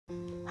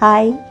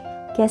हाय,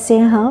 कैसे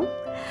हैं हम?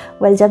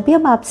 जब भी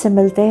हम आपसे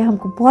मिलते हैं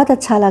हमको बहुत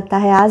अच्छा लगता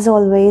है एज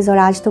ऑलवेज। और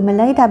आज तो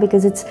मिलना ही था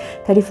because it's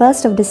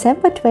 31st of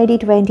December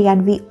 2020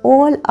 and we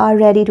all are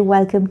ready to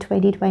welcome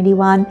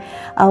 2021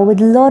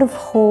 with lot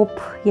of hope,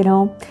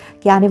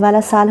 कि आने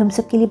वाला साल हम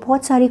सब के लिए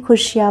बहुत सारी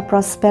खुशियाँ,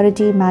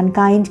 प्रॉस्पेरिटी,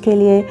 मैनकाइंड के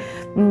लिए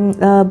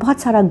बहुत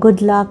सारा गुड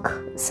लक,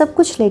 सब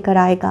कुछ लेकर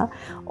आएगा।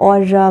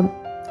 और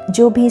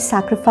जो भी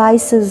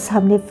सैक्रिफाइसेस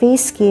हमने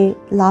फेस किए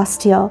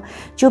लास्ट ईयर,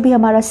 जो भी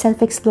हमारा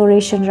सेल्फ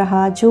एक्सप्लोरेशन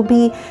रहा, जो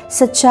भी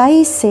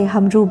सच्चाई से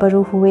हम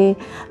रूबरू हुए,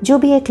 जो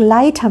भी एक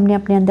लाइट हमने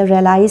अपने अंदर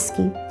रियलाइज़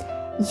की,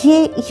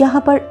 ये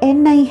यहाँ पर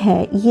एंड नहीं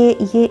है।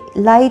 ये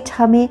लाइट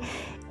हमें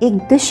एक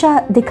दिशा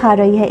दिखा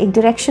रही है, एक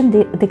डायरेक्शन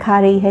दिखा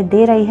रही है,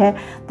 दे रही है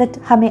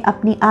दैट हमें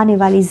अपनी आने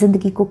वाली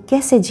ज़िंदगी को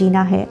कैसे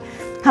जीना है,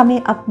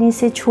 हमें अपने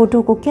से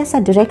छोटों को कैसा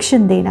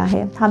डायरेक्शन देना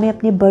है, हमें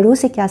अपने बड़ों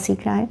से क्या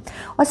सीखना है।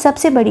 और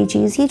सबसे बड़ी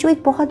चीज़, ये जो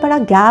एक बहुत बड़ा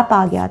गैप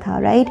आ गया था,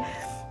 राइट,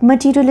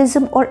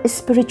 मटीरियलिज्म और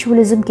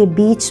स्पिरिचुअलिज्म के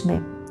बीच में,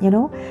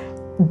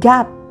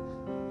 गैप,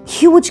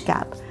 ह्यूज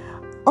गैप,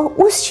 और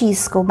उस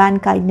चीज़ को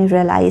मैनकाइंड ने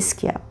रियलाइज़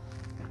किया,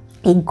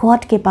 एक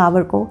गॉड के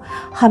पावर को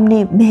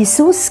हमने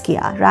महसूस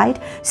किया, right.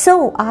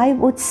 So I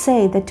would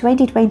say that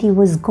 2020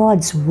 was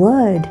God's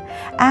word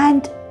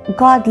and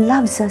God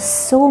loves us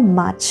so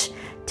much.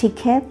 ठीक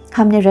है,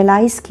 हमने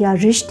रियलाइज़ किया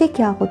रिश्ते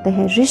क्या होते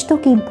हैं, रिश्तों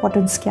की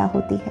इम्पोर्टेंस क्या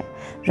होती है,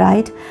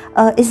 राइट।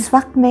 इस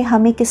वक्त में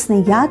हमें किसने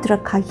याद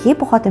रखा, ये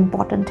बहुत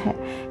इम्पॉर्टेंट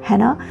है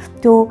ना।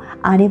 तो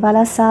आने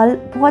वाला साल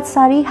बहुत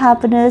सारी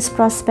हैप्पीनेस,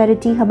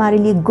 प्रॉस्पेरिटी हमारे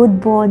लिए,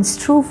 good bonds,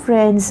 true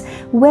friends,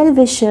 well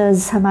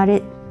wishers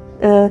हमारे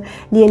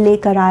लिए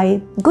लेकर आए,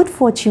 गुड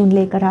फॉर्च्यून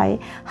लेकर आए।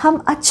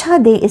 हम अच्छा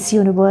दें इस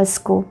यूनिवर्स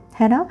को,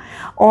 है ना।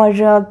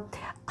 और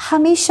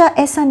हमेशा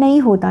ऐसा नहीं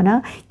होता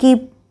ना कि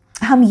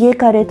हम ये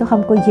करें तो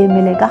हमको ये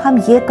मिलेगा, हम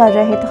ये कर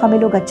रहे हैं तो हमें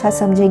लोग अच्छा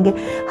समझेंगे,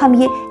 हम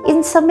ये,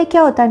 इन सब में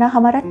क्या होता है ना,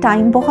 हमारा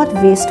टाइम बहुत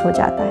वेस्ट हो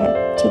जाता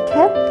है। ठीक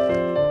है,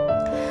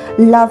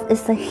 love is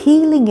the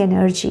healing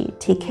energy.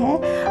 ठीक है,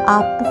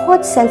 आप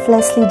बहुत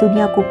सेल्फलेसली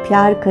दुनिया को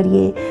प्यार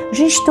करिए,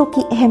 रिश्तों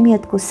की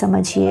अहमियत को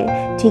समझिए।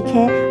 ठीक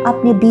है,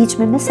 अपने बीच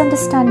में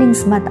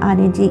मिसअंडरस्टैंडिंग्स मत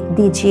आने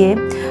दीजिए।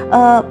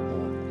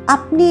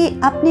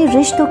 अपने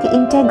रिश्तों की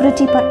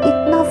इंटेग्रिटी पर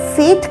इतना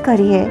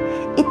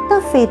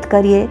फेथ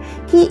करिए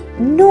कि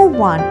no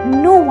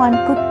one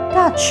could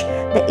touch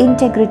the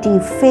integrity,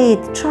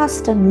 faith,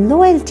 trust and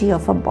loyalty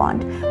of a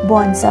bond.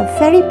 Bonds are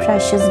very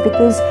precious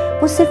because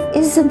वो सिर्फ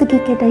इस जिंदगी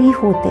के नहीं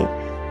होते।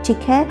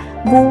 ठीक है,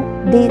 वो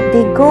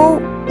दे गो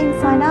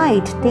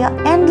infinite, they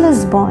are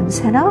endless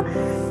bonds, है ना।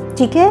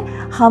 ठीक है,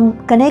 हम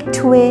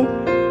कनेक्ट हुए,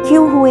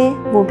 क्यों हुए,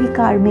 वो भी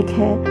कार्मिक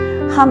है।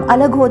 हम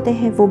अलग होते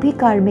हैं, वो भी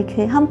कार्मिक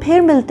है। हम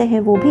फिर मिलते हैं,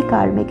 वो भी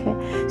कार्मिक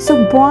है। सो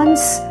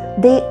bonds,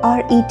 they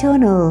are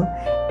eternal,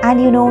 and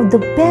the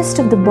best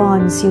of the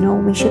bonds,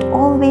 we should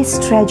always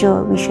treasure,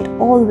 we should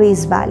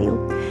always value.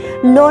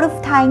 Lot of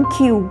thank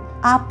you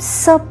आप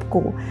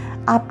सबको,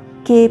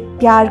 आपके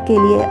प्यार के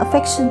लिए,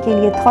 अफेक्शन के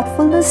लिए,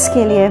 थॉटफुलनेस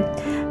के लिए,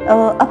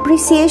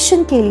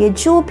 अप्रिसिएशन के लिए,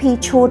 जो भी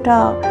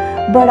छोटा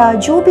बड़ा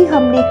जो भी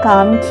हमने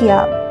काम किया।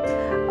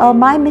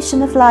 My mission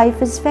of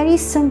life is very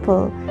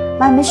simple.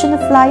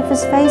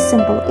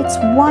 It's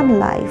one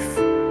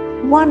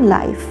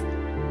life.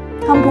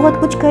 हम बहुत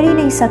कुछ कर ही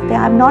नहीं सकते।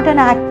 I am not an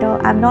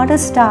actor, I am not a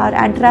star,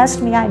 and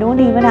trust me, I don't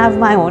even have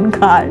my own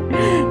car.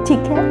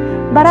 ठीक है,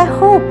 but I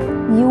hope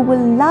you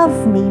will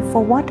love me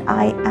for what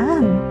I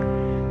am.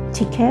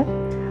 ठीक है,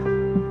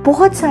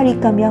 बहुत सारी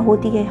कमियां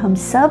होती है, हम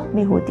सब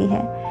में होती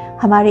है।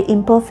 हमारे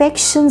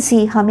इम्परफेक्शंस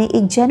ही हमें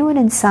एक जेन्युइन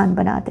इंसान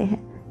बनाते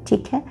हैं।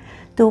 ठीक है,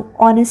 तो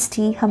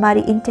ऑनेस्टी,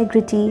 हमारी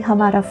इंटेग्रिटी,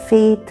 हमारा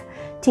फेथ,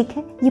 ठीक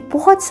है, ये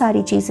बहुत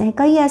सारी चीज़ें हैं।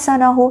 कहीं ऐसा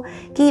ना हो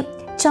कि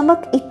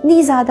चमक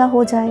इतनी ज़्यादा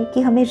हो जाए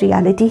कि हमें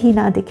रियलिटी ही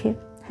ना दिखे,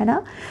 है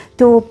ना।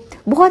 तो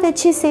बहुत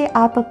अच्छे से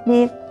आप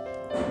अपने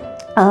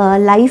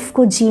लाइफ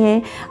को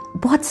जिएं,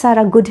 बहुत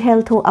सारा गुड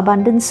हेल्थ हो,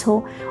 अबंडेंस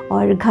हो,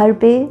 और घर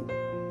पे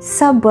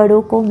सब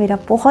बड़ों को मेरा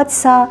बहुत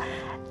सा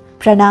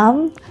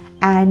प्रणाम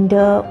एंड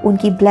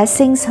उनकी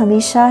ब्लेसिंग्स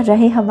हमेशा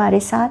रहे हमारे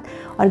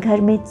साथ। और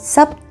घर में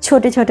सब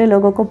छोटे छोटे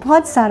लोगों को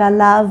बहुत सारा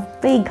love,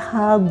 big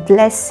hug,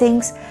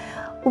 blessings.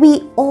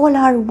 We all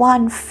are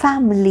one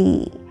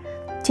family.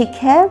 ठीक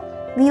है,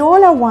 we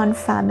all are one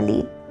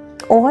family.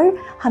 और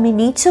हमें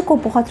नेचर को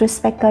बहुत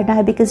रिस्पेक्ट करना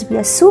है because we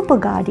are super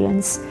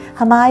guardians.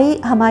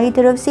 हमारी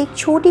तरफ से एक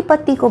छोटी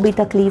पत्ती को भी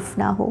तकलीफ़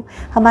ना हो,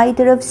 हमारी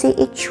तरफ से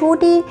एक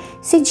छोटे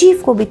से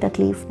जीव को भी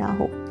तकलीफ़ ना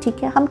हो।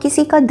 ठीक है, हम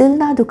किसी का दिल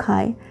ना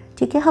दुखाएं।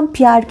 ठीक है, हम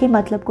प्यार के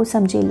मतलब को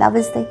समझें। Love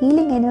is the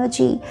healing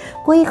energy.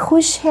 कोई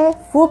खुश है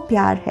वो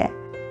प्यार है।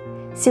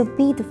 So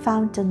be the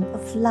fountain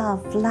of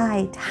love,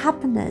 light,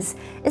 happiness,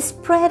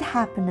 spread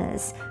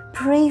happiness,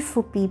 pray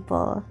for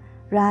people,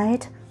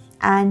 right?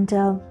 And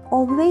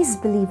always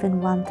believe in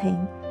one thing,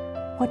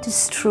 what is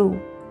true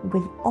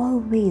will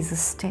always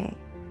stay,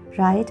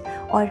 right?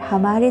 और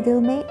हमारे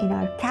दिल में, in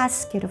our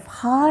casket of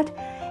heart,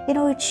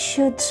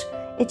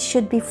 it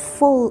should be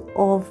full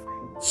of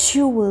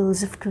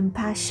jewels of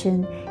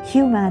compassion,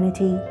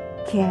 humanity,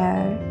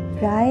 care,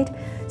 right?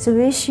 So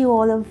wish you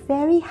all a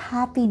very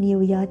happy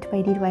new year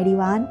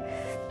 2021.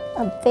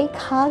 a big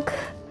hug,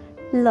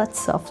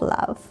 lots of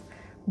love.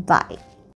 Bye.